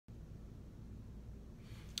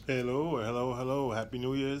Hello. Happy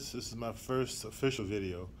New Year's. This is my first official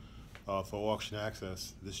video for Auction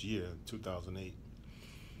Access this year, 2008.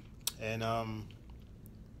 And I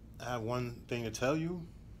have one thing to tell you: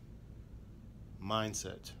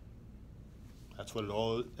 mindset. That's what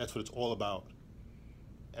it's all about.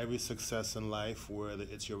 Every success in life, whether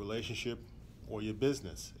it's your relationship or your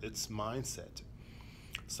business, it's mindset.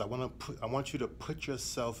 So I want you to put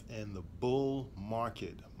yourself in the bull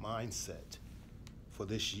market mindset for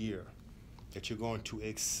this year, that you're going to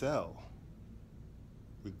excel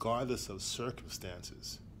regardless of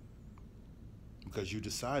circumstances, because you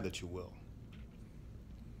decide that you will.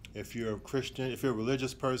 If you're a Christian, if you're a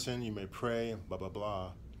religious person, you may pray, blah, blah,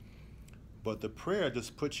 blah. But the prayer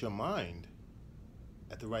just puts your mind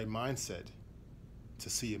at the right mindset to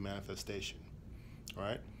see a manifestation,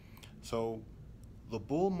 right? So the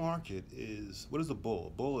bull market is, what is a bull? A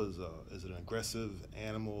bull is an aggressive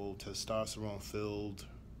animal, testosterone filled,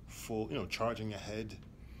 full, charging ahead.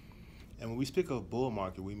 And when we speak of bull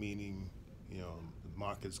market, we meaning, the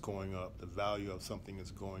market's going up, the value of something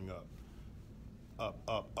is going up.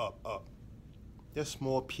 There's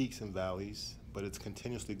small peaks and valleys, but it's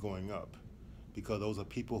continuously going up because those are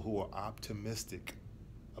people who are optimistic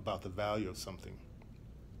about the value of something.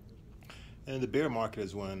 And the bear market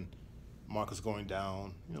is when market's going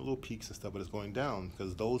down, little peaks and stuff, but it's going down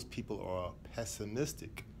because those people are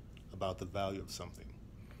pessimistic about the value of something.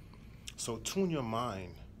 So tune your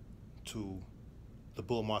mind to the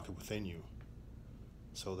bull market within you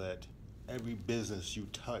so that every business you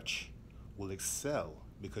touch will excel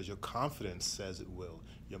because your confidence says it will.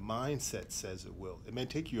 Your mindset says it will. It may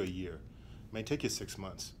take you a year, it may take you 6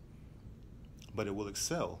 months, but it will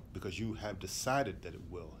excel because you have decided that it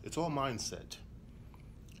will. It's all mindset.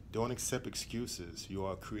 Don't accept excuses. You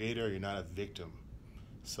are a creator, you're not a victim.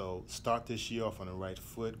 So start this year off on the right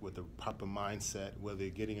foot with the proper mindset, whether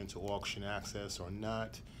you're getting into auction access or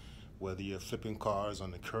not, whether you're flipping cars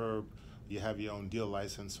on the curb, you have your own deal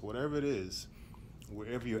license, whatever it is,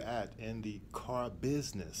 wherever you're at in the car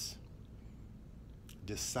business,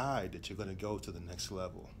 decide that you're going to go to the next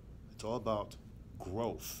level. It's all about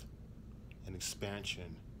growth and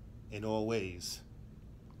expansion in all ways,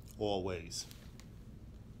 always.